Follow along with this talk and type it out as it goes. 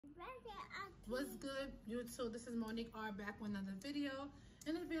What's good, YouTube? This is Monique R back with another video.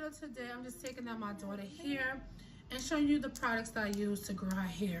 In the video today, I'm just taking out my daughter hair and showing you the products that I use to grow her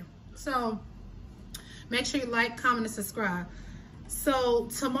hair. So make sure you like, comment, and subscribe. So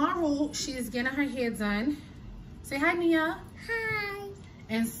tomorrow she's getting her hair done. Say hi, Nia. Hi.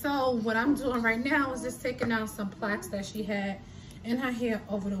 And so what I'm doing right now is just taking out some plaques that she had in her hair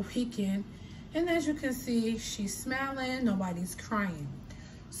over the weekend. And as you can see, she's smiling, nobody's crying.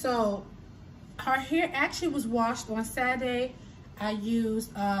 So her hair actually was washed on Saturday. I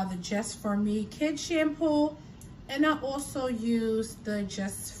used the Just For Me kid shampoo, and I also used the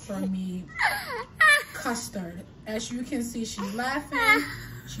Just For Me custard. As you can see, she's laughing,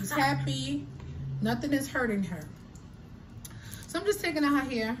 she's happy, nothing is hurting her. So I'm just taking out her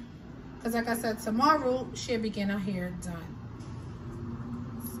hair, because like I said, tomorrow she'll be getting her hair done.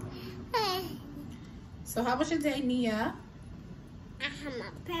 So how was your day, Nia? I have my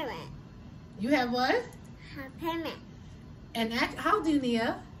parent. You have what? Her parent. And how old are you,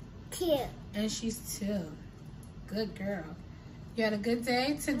 Nia? 2. And she's 2. Good girl. You had a good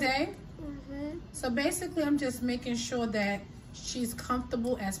day today? Mm-hmm. So basically, I'm just making sure that she's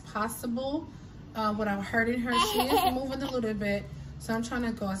comfortable as possible without hurting her. She is moving a little bit, so I'm trying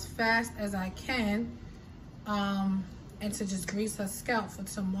to go as fast as I can and to just grease her scalp for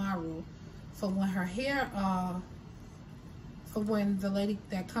tomorrow. For when her hair, for when the lady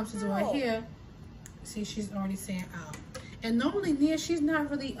that comes to do her hair, see, she's already saying ow. And normally Nia, she's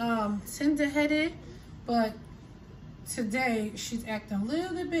not really tender-headed, but today she's acting a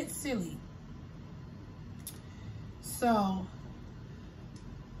little bit silly. So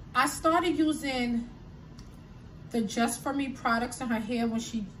I started using the Just For Me products in her hair when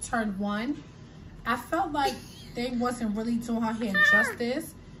she turned 1. I felt like they wasn't really doing her hair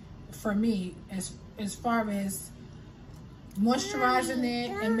justice for me as far as moisturizing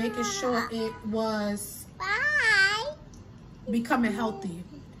it and making sure it was becoming healthy.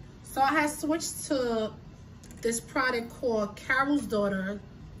 So I had switched to this product called Carol's Daughter,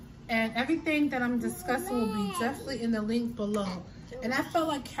 and everything that I'm discussing will be definitely in the link below. And I felt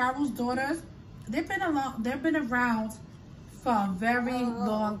like Carol's Daughters, they've been around for a very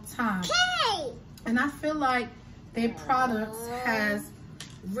long time, and I feel like their products has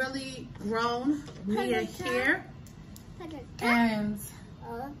really grown Nia hair, and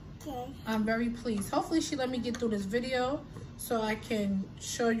I'm very pleased. Hopefully she let me get through this video so I can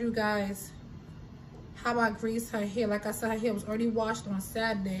show you guys how I grease her hair. Like I said, her hair was already washed on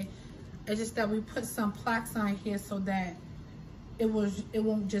Saturday. It's just that we put some plaques on here so that it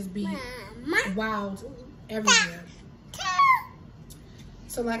won't just be wild everywhere.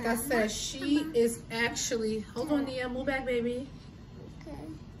 So like I said, she is actually, hold on Nia, move back baby.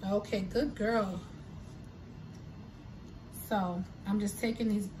 Okay, good girl. So I'm just taking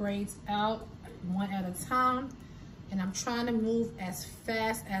these braids out one at a time, and I'm trying to move as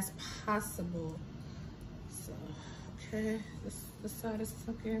fast as possible. So, okay, this side is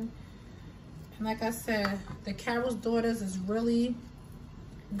tucked in. And like I said, the Carol's Daughters is really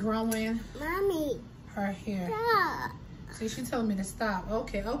growing her hair. Stop. See, she's telling me to stop.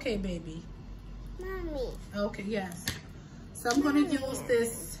 Okay, okay, baby. Mommy. Okay, yes. So I'm gonna use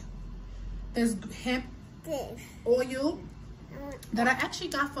this hemp oil that I actually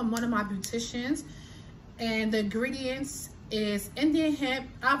got from one of my beauticians, and the ingredients is Indian hemp,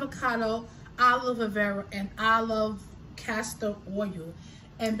 avocado, aloe vera, and olive castor oil.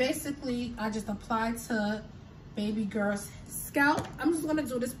 And basically I just apply to baby girl's scalp. I'm just gonna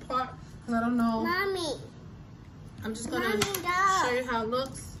do this part because I don't know. Mommy. I'm just gonna show you how it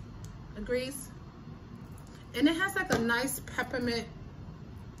looks. The grease. And it has like a nice peppermint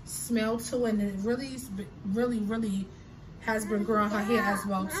smell to it, and it really has been growing her hair as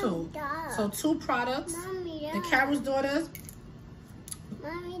well too. So 2 products, the Carol's Daughters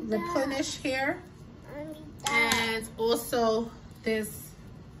Replenish Hair, and also this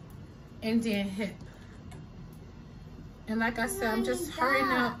Indian hemp. And like I said, I'm just hurrying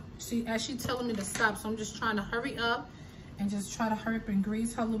up. As she's telling me to stop, so I'm just trying to hurry up and just try to hurry up and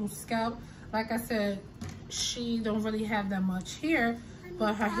grease her little scalp. Like I said, she don't really have that much hair,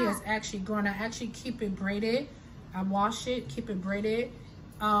 but her hair is actually growing. I actually keep it braided. I wash it, keep it braided.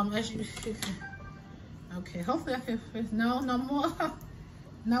 Okay, hopefully I can, no more.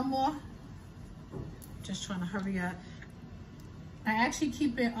 No more. Just trying to hurry up. I actually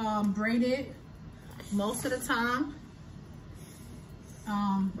keep it braided most of the time.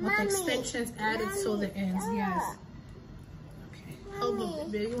 With the extensions added to the ends, yes. Okay, hold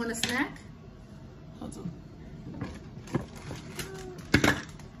on, baby, you want a snack? Hold on.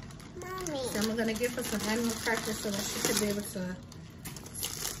 So I'm gonna give her some animal crackers so that she can be able to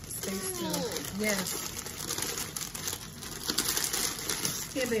stay still. Yes.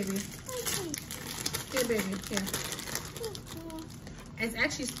 Here, baby. Here, baby. Here. It's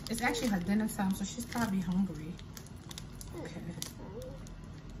actually her dinner time, so she's probably hungry.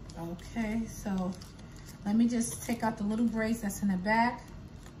 Okay, so let me just take out the little braids that's in the back.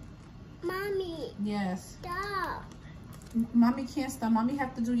 Mommy. Yes. Stop. Mommy can't stop. Mommy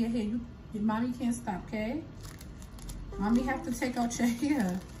have to do your hair. Mommy can't stop, okay? Mommy have to take out your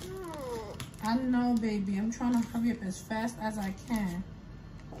hair. No. I know, baby. I'm trying to hurry up as fast as I can.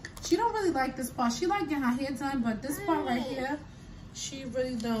 She don't really like this part. She like getting her hair done, but this part right here, she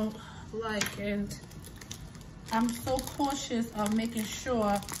really don't like. And I'm so cautious of making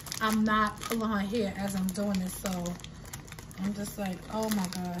sure I'm not pulling her hair as I'm doing this. So I'm just like, oh my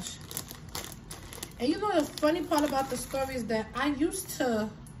gosh. And you know the funny part about the story is that I used to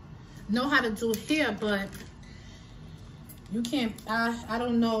know how to do hair, but you can't, I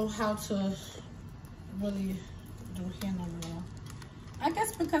don't know how to really do hair no more. I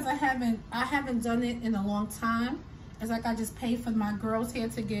guess because I haven't done it in a long time. It's like I just pay for my girls' hair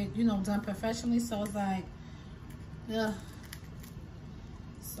to get, you know, done professionally. So it's like, ugh.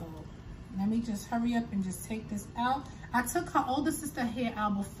 So let me just hurry up and just take this out. I took her older sister hair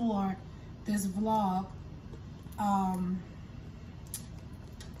out before this vlog. And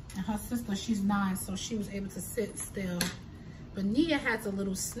her sister, she's 9, so she was able to sit still. But Nia has a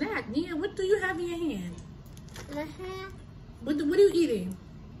little snack. Nia, what do you have in your hand? My hand. What are you eating?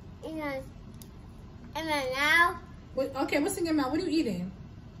 In my mouth. Okay, what's in your mouth? What are you eating?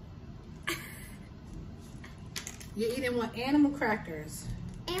 You're eating what? Animal crackers.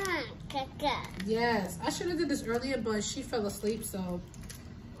 Animal cracker. Yes, I should have did this earlier, but she fell asleep, so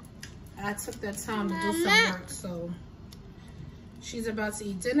I took that time to do some work. So she's about to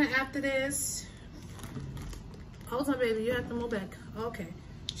eat dinner after this. Hold on, baby, you have to move back. Okay.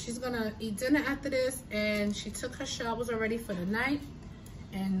 She's gonna eat dinner after this, and she took her showers already for the night.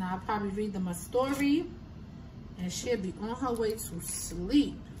 And I'll probably read them a story, and she'll be on her way to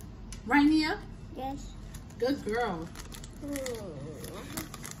sleep. Right, Nia? Yes. Good girl. In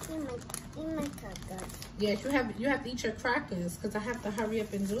my cracker. Yeah, you have to eat your crackers because I have to hurry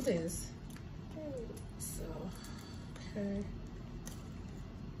up and do this. So, okay.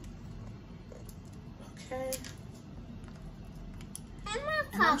 Okay.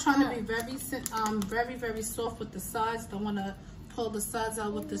 And I'm trying to be very, very soft with the sides. Don't want to pull the sides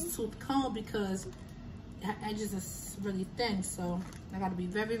out with this tooth comb because the edges are really thin. So I got to be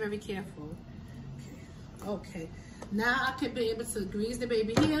very, very careful. Okay. Now I can be able to grease the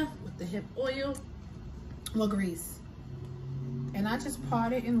baby here with the hemp oil or grease. And I just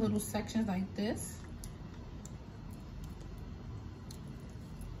part it in little sections like this.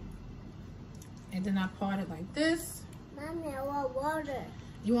 And then I part it like this. Mommy, I want water.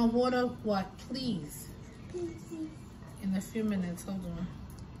 You want water? What? Please. Please. In a few minutes. Hold on.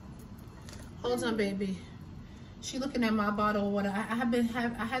 Hold on, baby. She looking at my bottle of water. I had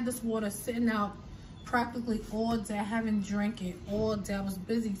this water sitting out practically all day. I haven't drank it all day. I was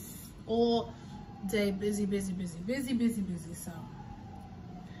busy all day. Busy. So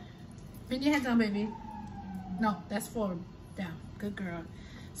bend your head down, baby. No, that's forward. Down. Good girl.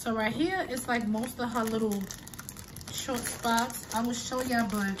 So right here, it's like most of her little short spots. I will show y'all,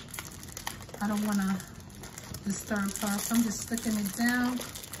 but I don't want to disturb her. So I'm just sticking it down.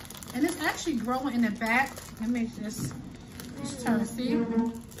 And it's actually growing in the back. Let me just turn, see?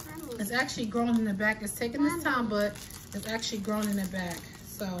 It's actually growing in the back. It's taking this time, but it's actually growing in the back.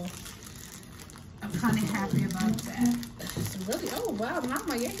 So I'm kind of happy about that. It's really, oh wow,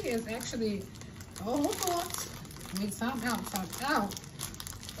 Mama, your hair is actually, oh, hold on. Wait, time out.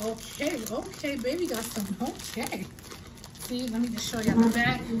 Okay, baby got some, okay. See, let me just show you the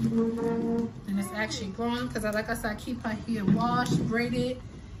back. And it's actually growing because, like I said, I keep her hair washed, braided,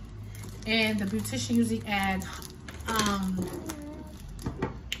 and the beautician usually add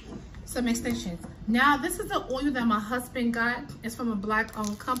some extensions. Now, this is the oil that my husband got. It's from a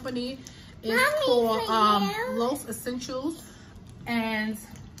black-owned company. It's called Los Essentials, and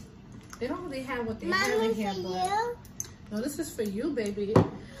they don't really have what they have in here, but no, this is for you, baby.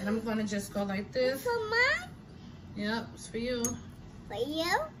 And I'm gonna just go like this. For mine? Yep, it's for you. For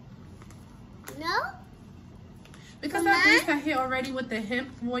you? No? Because I greased her hair already with the hemp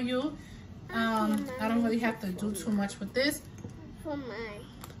oil. I don't really have to do too much with this. For mine.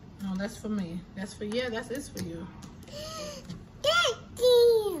 No, that's for me. That's for you. That is for you. Thank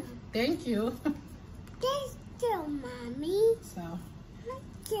you. Thank you. Thank you, Mommy. So, Thank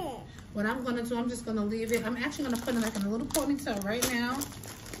you. what I'm gonna do, I'm just gonna leave it. I'm actually gonna put it like in a little ponytail right now.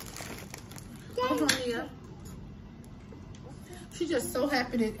 Hold on, Nia. She's just so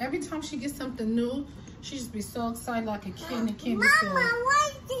happy that every time she gets something new, she just be so excited like a kid in a candy store. Mama,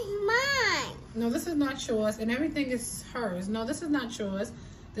 what is mine? No, this is not yours, and everything is hers. No, this is not yours.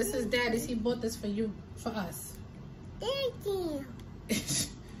 This is Daddy's. He bought this for you, for us. Thank you.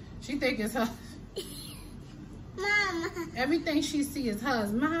 She think it's her. Mama. Everything she see is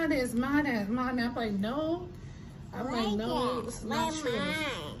hers. Mine is, mine is, mine is. I'm like, no. I'm like, no, this is not yours.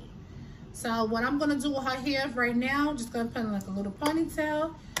 So what I'm gonna do with her hair right now, just gonna put in like a little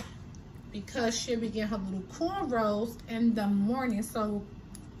ponytail because she'll be getting her little cornrows in the morning. So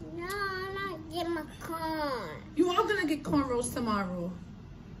No, I'm not getting my corn. you are gonna get cornrows tomorrow.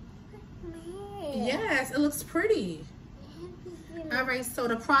 Yes, it looks pretty. All right, so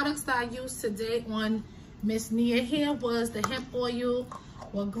the products that I used today on Miss Nia hair was the hemp oil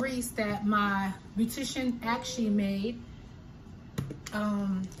or grease that my beautician actually made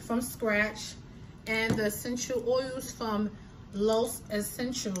from scratch, and the essential oils from Los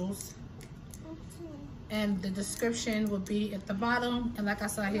Essentials. And the description will be at the bottom. And like I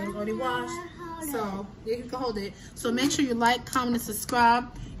said, here is already washed. So yeah, you can hold it. So make sure you like, comment, and subscribe.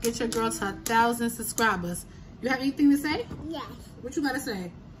 Get your girl to 1,000 subscribers. You have anything to say? Yes. What you gotta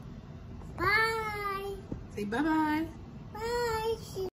say? Bye. Say bye-bye. Bye.